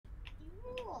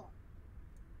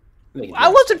I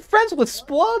wasn't friends with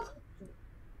Splub!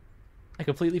 I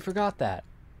completely forgot that.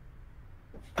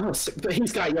 Oh, but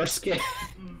he's got your skin.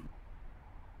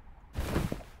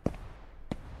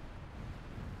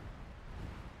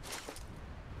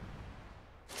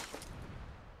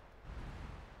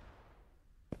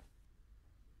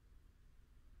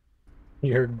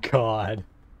 Dear God.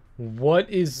 What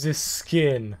is this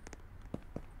skin?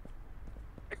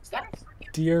 Is that a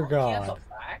freaking Dear monkey on God. the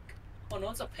back? Oh no,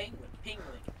 it's a penguin. Penguin.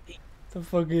 The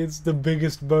fuck is the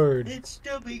biggest bird? It's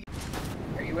the big.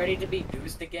 Are you ready to be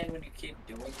goosed again when you keep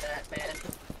doing that, man?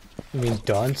 You mean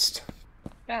dunst?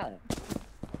 Yeah.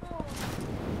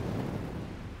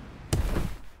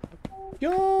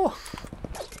 Yo!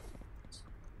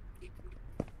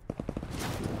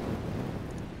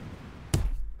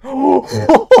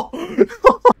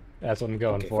 That's what I'm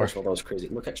going for. First of all, that was crazy.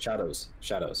 Look at shadows.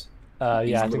 Shadows. Yeah,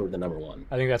 He's I literally think the number one.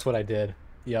 I think that's what I did.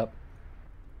 Yep.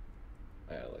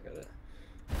 Yeah, look at it.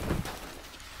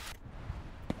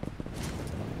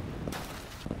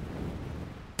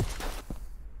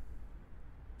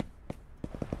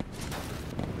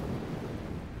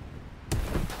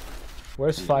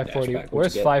 Where's 540? Dashback,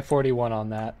 Where's 541 on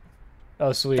that?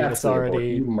 Oh, sweet. That's It's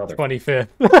already you mother- 25th.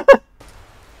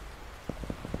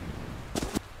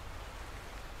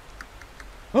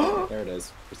 There it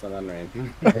is. It's not on rain.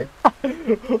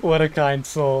 What a kind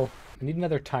soul. I need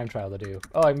another time trial to do.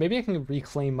 Oh, maybe I can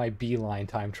reclaim my beeline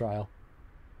time trial.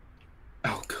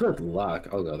 Oh, good luck.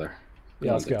 I'll go there.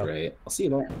 Yeah, let's go. Great. I'll see you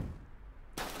there.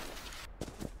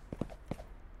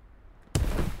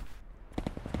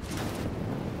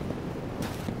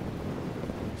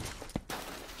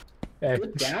 Hey,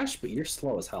 Good dash, but you're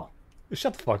slow as hell.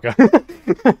 shut the fuck up.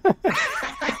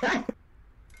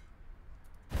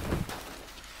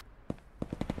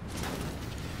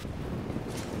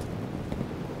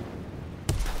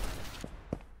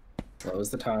 What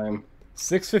was the time?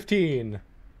 6:15.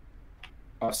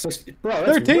 Oh, 6. Bro,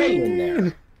 that's way in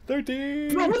there.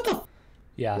 13. Bro, what the?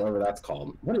 Yeah. Whatever that's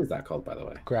called. What is that called, by the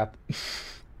way? Crap.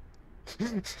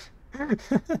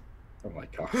 Oh my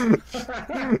god.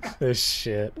 This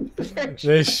shit.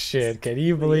 This shit. Can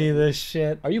you believe this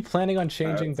shit? Are you planning on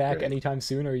changing That's back great. anytime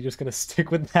soon, or are you just gonna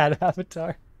stick with that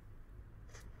avatar?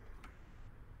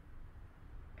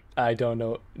 I don't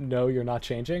know. No, you're not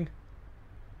changing?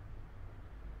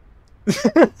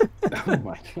 Oh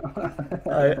my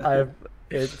god.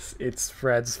 It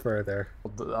spreads further.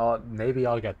 Maybe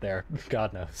I'll get there.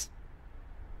 God knows.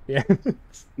 Yeah.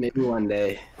 Maybe one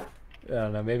day. I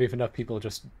don't know. Maybe if enough people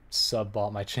just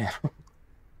sub-bought my channel.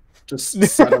 Just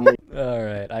suddenly.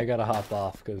 Alright, I gotta hop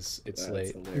off because it's That's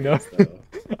late. No. hilarious, though.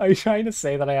 Are you trying to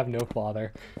say that I have no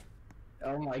father?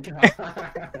 Oh my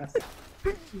god.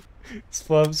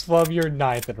 Splub, you're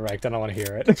 9th and ranked. I don't want to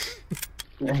hear it.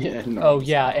 Yeah, no, Oh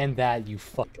yeah, and that you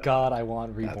fuck. God, I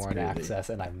want Reborn crazy. access,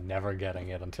 and I'm never getting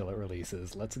it until it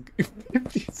releases. Let's go.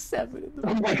 57 in the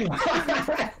Oh my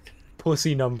god.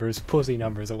 pussy numbers.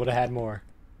 I would have had more.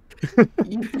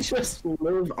 You just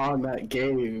live on that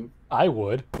game. I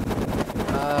would.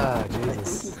 Ah,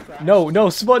 Jesus. No,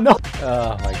 Splub, no.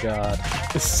 Oh my God.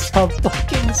 Stop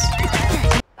fucking.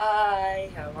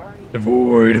 Hi, how are you? The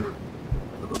void.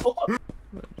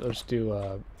 Let's do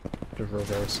to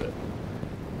reverse it.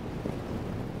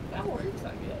 That works,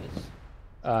 I guess.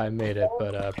 I made it,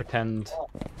 but pretend.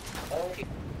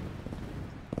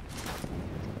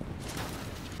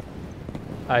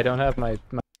 I don't have my.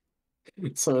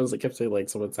 Someone's like kept saying like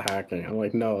someone's hacking. I'm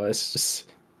like, no, it's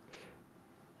just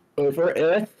over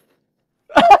it.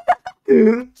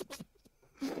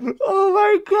 Oh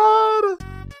my God.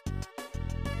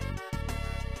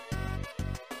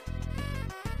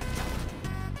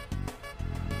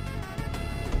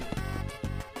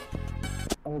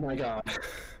 Oh my god.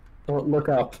 Don't look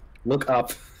up. Look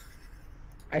up.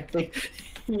 I think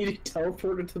you need to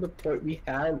teleport it to the point we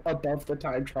had above the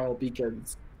time trial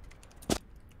begins.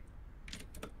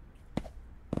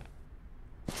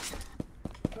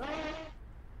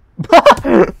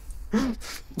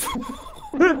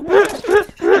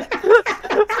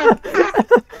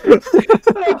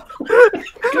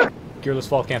 Gearless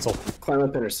fall cancel. Climb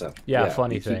up intercept. Yeah,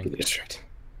 funny you keep thing. the district.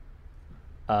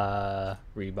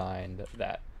 Rebind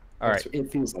that. Alright.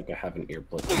 It feels like I have an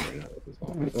earbud right now as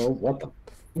well. Oh, what the?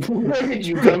 Where did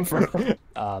you come from?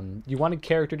 You want a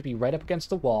character to be right up against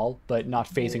the wall, but not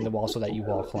facing the wall so that you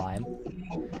wall climb.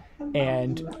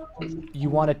 And you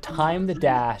want to time the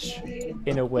dash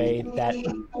in a way that...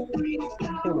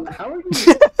 How are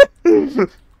you?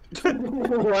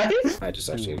 What? I just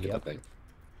actually get the thing.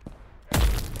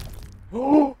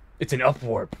 Oh, it's an up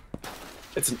warp.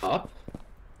 It's an up?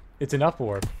 It's an up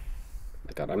warp.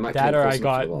 God, I'm not That getting or close I enough to the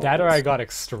got wall. that or I got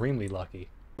extremely lucky.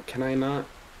 Can I not?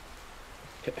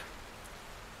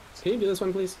 Can you do this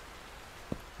one, please?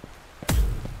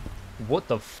 What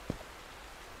the f?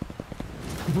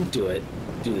 Do it.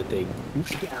 Do the thing.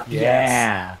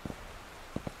 Yeah.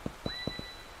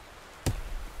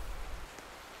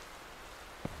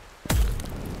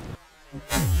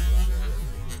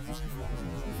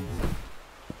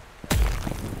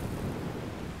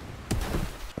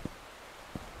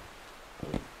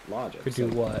 Logic. Could do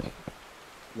what?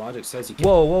 Logic says you can't.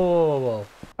 Whoa, whoa, whoa, whoa, whoa.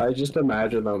 I just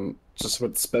imagine them just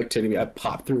with spectating me. I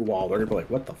pop through a wall. They're gonna be like,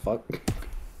 "What the fuck?"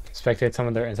 Spectate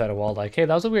someone there inside a wall like, hey,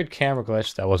 that was a weird camera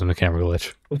glitch. That wasn't a camera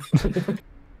glitch.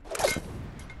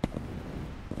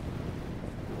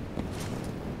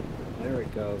 There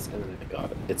it goes. And then I got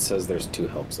it. It says there's 2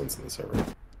 HelpSents in the server.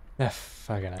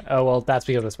 Fucking it. Oh, well, that's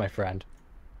because it's my friend.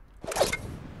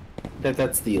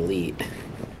 That's the elite.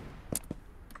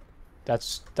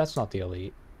 That's not the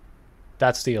elite.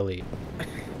 That's the elite.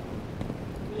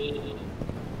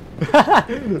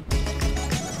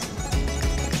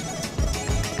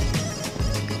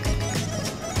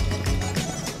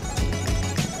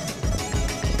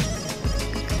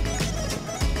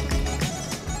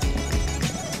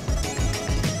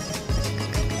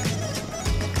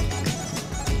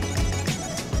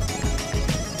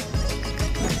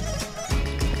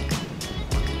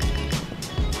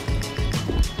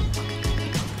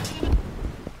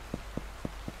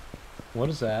 What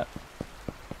is that?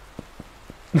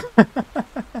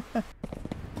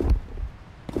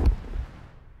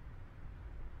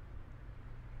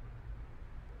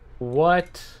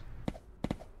 What?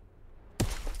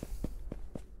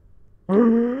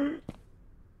 And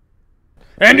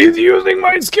he's using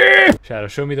my skin! Shadow,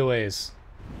 show me the ways.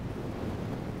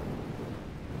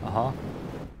 Uh-huh.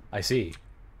 I see.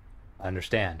 I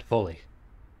understand, fully.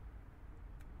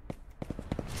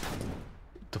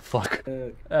 The fuck?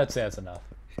 That's enough.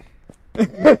 Look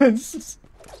at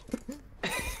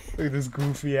this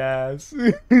goofy ass.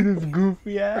 This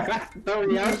goofy ass. No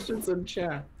reactions in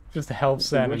chat. Just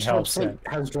HelpSent and Which HelpSent.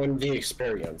 has joined the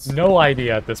experience? No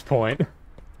idea at this point.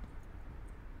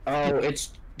 Oh,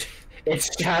 it's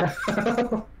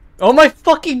Shadow. Oh my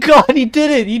fucking god, he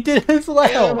did it! He did it as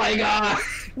well! Oh my god!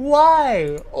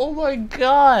 Why? Oh my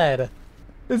god!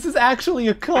 This is actually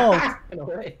a cult! No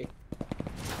way.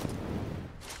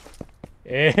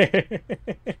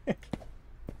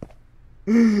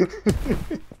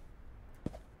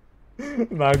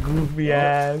 My goofy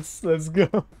ass. Let's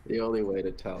go. The only way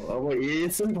to tell. Oh wait,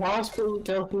 it's impossible to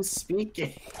tell who's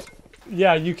speaking.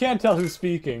 Yeah, you can't tell who's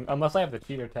speaking unless I have the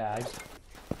cheater tag.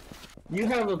 You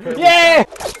have a perfect Yeah!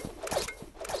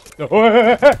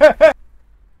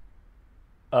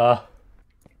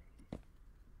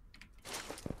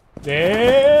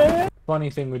 Yeah. Funny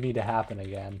thing would need to happen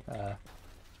again.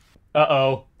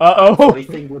 Uh-oh. Uh-oh. Funny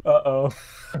thing would... Uh-oh.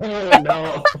 Oh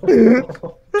no.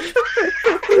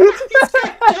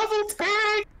 Double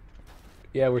tag!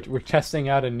 Yeah, we're testing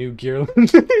out a new gear.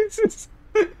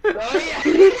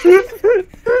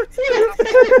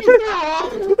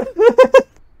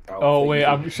 Oh wait,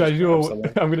 should I do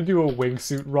I'm gonna do a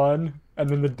wingsuit run, and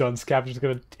then the dunce cap is just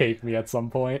gonna take me at some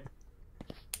point.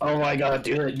 Oh my god,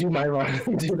 do it! Do my run!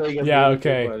 Do like a Yeah, really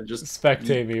okay. good one. Just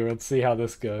Spectate me. Let's see how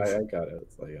this goes. I got it.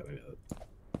 I got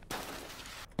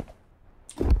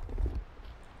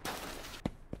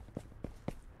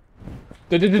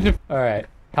it. All right,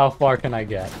 how far can I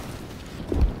get?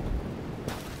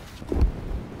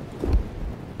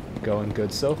 Going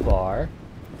good so far.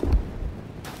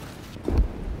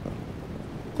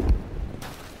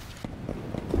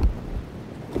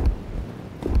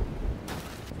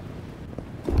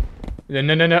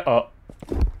 No. Oh.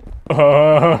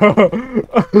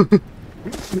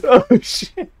 Oh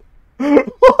shit. Holy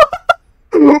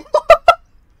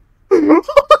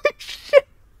shit.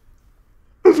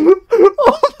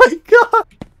 Oh my god.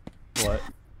 What?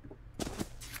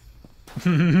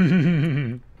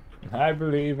 I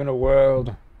believe in a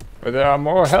world where there are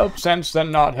more HelpSents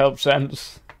than not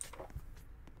HelpSents.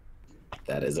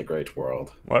 That is a great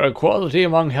world. Where equality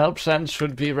among HelpSents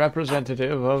should be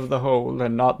representative of the whole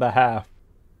and not the half.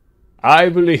 I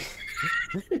believe...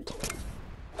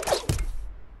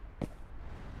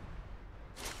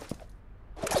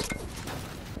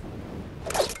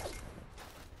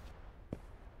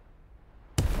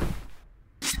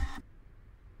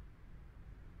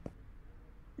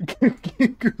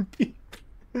 Goopy.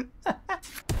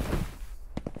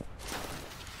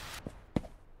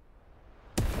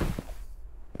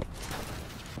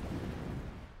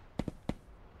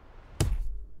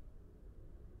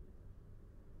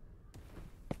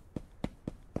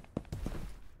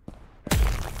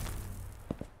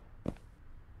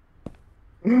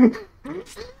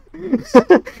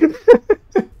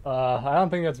 I don't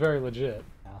think that's very legit.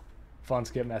 No. Fun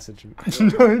skip message.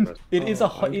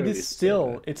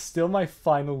 It's still my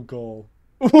final goal.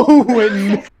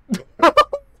 Wait,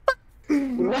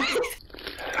 What?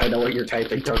 I know what you're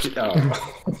typing, don't you?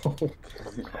 Oh.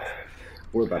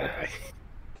 We're about to die.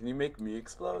 Can you make me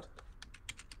explode?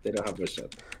 They don't have much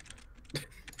up.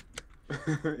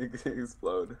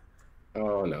 Explode.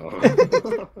 Oh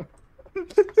no.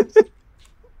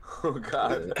 Oh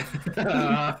god.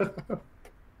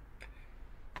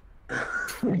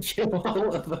 Kill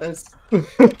all of us.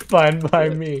 fine by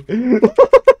me.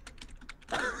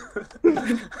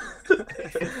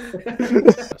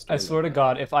 I swear to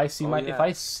God, if I see if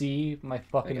I see my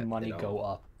fucking money go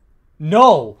up.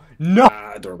 No! No!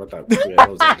 Don't worry about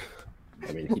that.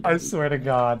 I mean, I swear to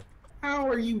God. How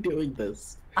are you doing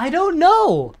this? I don't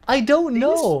know! I don't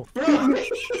know!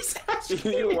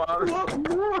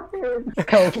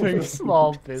 Helping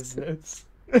small business.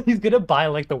 He's gonna buy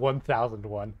like the 1,000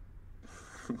 one.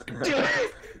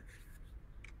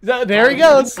 There he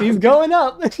goes! He's going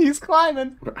up! He's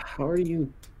climbing! How are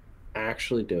you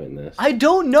actually doing this? I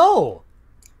don't know!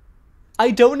 I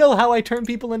don't know how I turn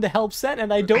people into HelpSent,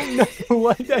 and I don't know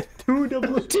what that do to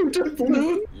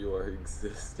blue. You are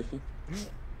existing.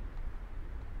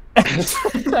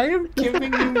 I am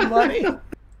giving you money.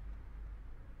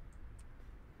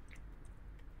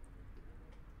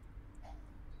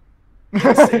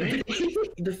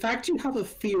 The fact you have a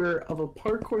fear of a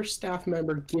parkour staff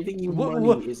member giving you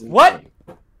money is insane. What?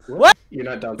 What? You're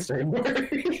not dancing anymore.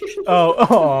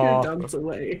 Oh. You're dance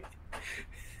away.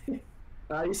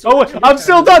 Oh, wait, I'm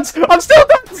still dunce! I'm still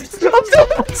dunce! I'm still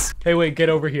dunce! Hey, wait, get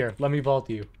over here. Let me vault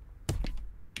you.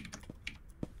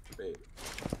 Wait.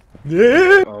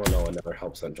 Yeah. Oh no, another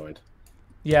HelpSent joined.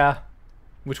 Yeah.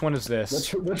 Which one is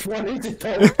this? Which one is it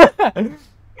though?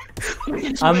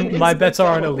 My bets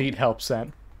are on elite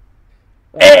HelpSent.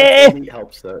 Elite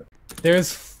HelpSent.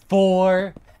 There's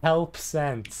 4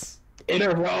 HelpSents. In a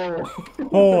row.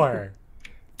 4.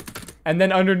 And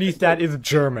then underneath that is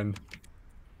German.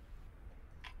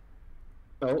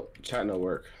 Oh, chat no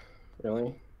work.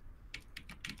 Really?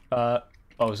 Oh,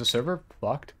 is the server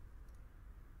blocked?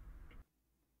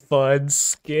 Fud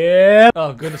skip.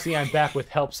 Oh, good to see I'm back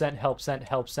with HelpSent, HelpSent,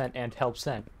 HelpSent, and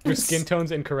HelpSent. Your skin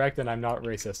tone's incorrect, and I'm not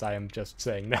racist. I am just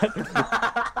saying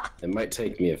that. It might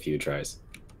take me a few tries.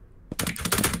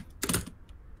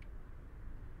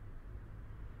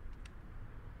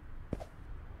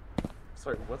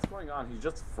 Sorry, what's going on? He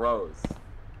just froze.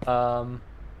 I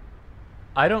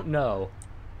don't know.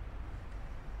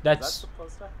 That's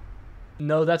supposed to?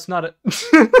 No, that's not a.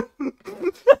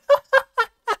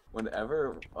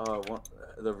 Whenever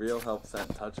the real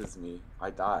HelpSent touches me,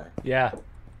 I die. Yeah.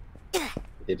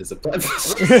 It is a button.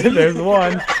 There's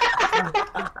one.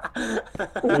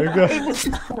 There you go.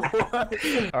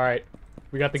 Alright.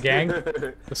 We got the gang,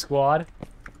 the squad,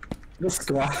 The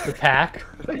squad. the pack.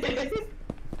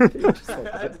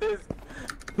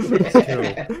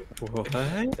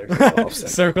 What?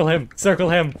 Circle him. Circle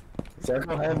him.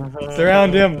 Circle him.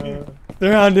 Surround him.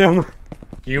 Surround him.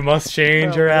 You must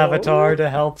change your avatar to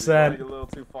You're HelpSent. a little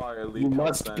too far, elite You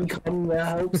must HelpSent. become the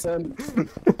HelpSent.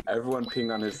 Everyone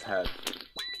ping on his head.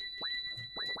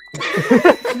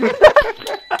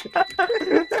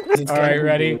 Alright,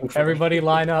 ready? Everybody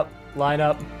line up. Line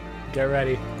up. Get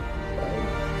ready.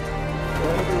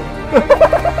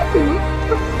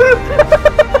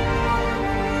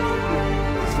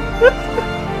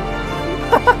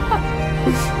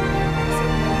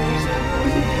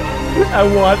 I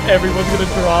want everyone's gonna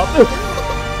drop.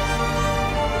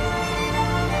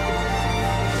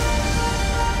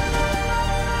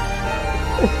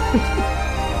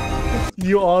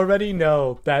 You already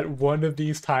know that one of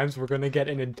these times we're gonna get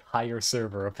an entire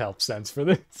server of HelpSents for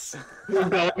this. We're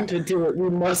going to do it. We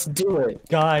must do it.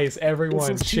 Guys,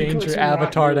 everyone, This is change because your you're not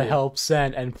avatar to doing it.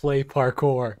 HelpSent and play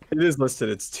parkour. It is listed.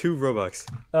 It's 2 Robux.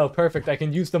 Oh, perfect. I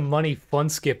can use the money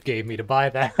Funskip gave me to buy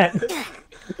that.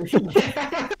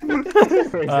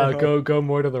 Go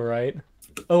more to the right.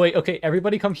 Oh wait, okay,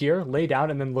 everybody come here, lay down,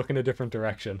 and then look in a different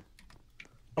direction.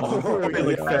 Oh, I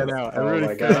really fan out. I Oh really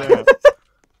my fan God. out.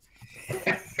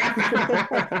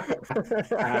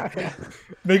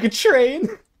 Make a train!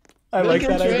 I like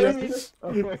that idea.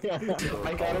 Oh my god.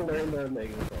 I gotta learn the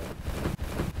megaphone.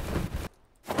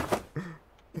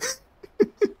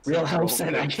 Real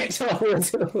HelpSent, I can't tell who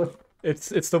it's who.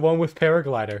 It's the one with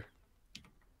paraglider.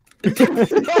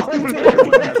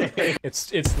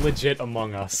 It's legit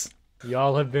Among Us.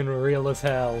 Y'all have been real as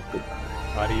hell.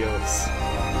 Adios.